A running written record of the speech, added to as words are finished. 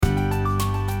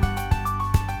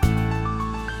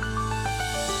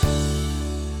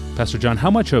Pastor John, how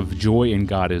much of joy in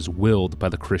God is willed by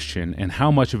the Christian, and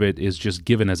how much of it is just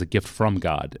given as a gift from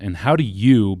God? And how do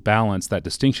you balance that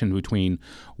distinction between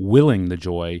willing the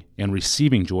joy and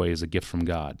receiving joy as a gift from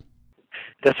God?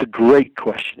 That's a great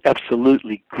question.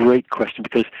 Absolutely great question,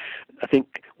 because I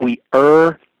think we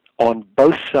err on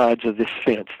both sides of this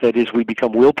fence. That is, we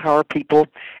become willpower people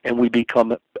and we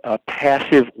become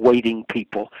passive waiting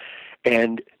people.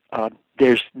 And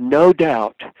there's no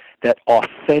doubt that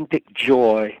authentic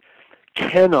joy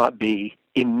cannot be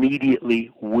immediately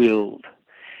willed.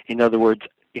 In other words,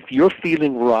 if you're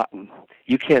feeling rotten,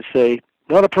 you can't say,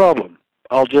 not a problem,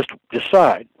 I'll just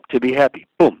decide to be happy.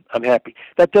 Boom, I'm happy.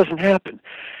 That doesn't happen.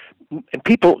 And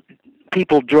people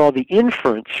draw the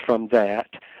inference from that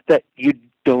you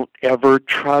don't ever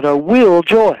try to will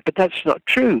joy, but that's not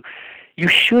true. You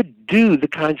should do the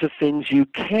kinds of things you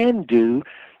can do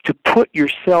to put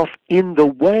yourself in the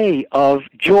way of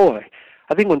joy.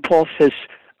 I think when Paul says,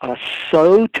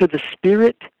 sow to the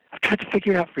Spirit, I've tried to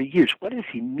figure out for years, what does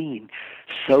he mean,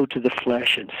 sow to the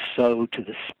flesh and sow to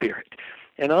the Spirit?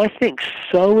 And I think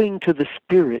sowing to the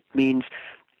Spirit means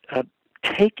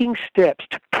taking steps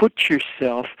to put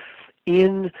yourself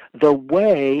in the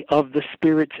way of the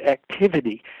Spirit's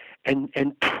activity and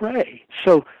pray.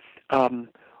 So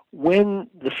when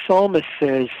the psalmist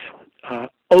says,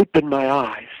 open my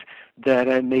eyes that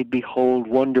I may behold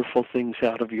wonderful things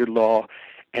out of your law,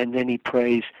 and then he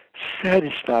prays,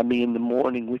 satisfy me in the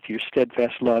morning with your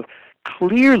steadfast love,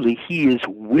 clearly he is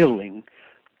willing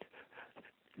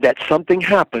that something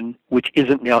happen which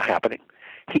isn't now happening.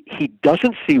 He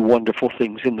doesn't see wonderful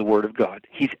things in the Word of God.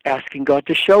 He's asking God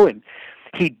to show him.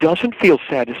 He doesn't feel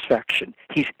satisfaction.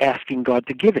 He's asking God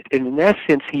to give it. And in that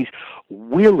sense, he's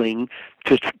willing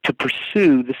to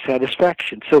pursue the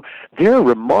satisfaction. So there are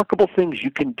remarkable things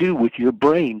you can do with your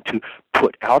brain to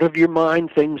put out of your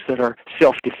mind things that are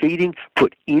self-defeating,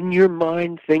 put in your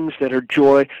mind things that are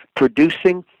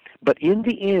joy-producing. But in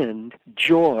the end,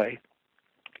 joy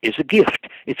is a gift.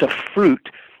 It's a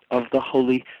fruit of the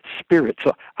Holy Spirit.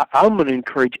 So I'm going to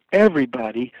encourage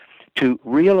everybody to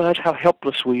realize how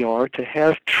helpless we are to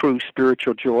have true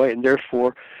spiritual joy, and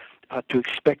therefore to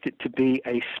expect it to be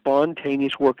a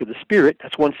spontaneous work of the Spirit.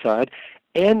 That's one side.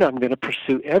 And I'm going to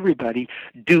pursue everybody,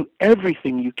 do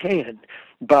everything you can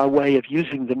by way of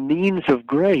using the means of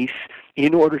grace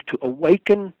in order to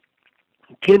awaken,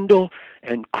 kindle,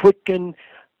 and quicken,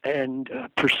 and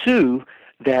pursue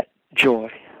that joy.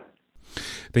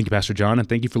 Thank you, Pastor John, and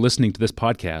thank you for listening to this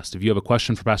podcast. If you have a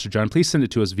question for Pastor John, please send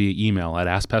it to us via email at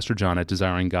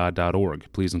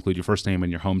askpastorjohn@desiringgod.org. Please include your first name and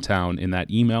your hometown in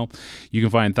that email. You can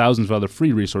find thousands of other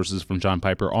free resources from John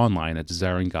Piper online at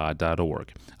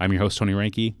desiringgod.org. I'm your host, Tony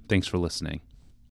Reinke. Thanks for listening.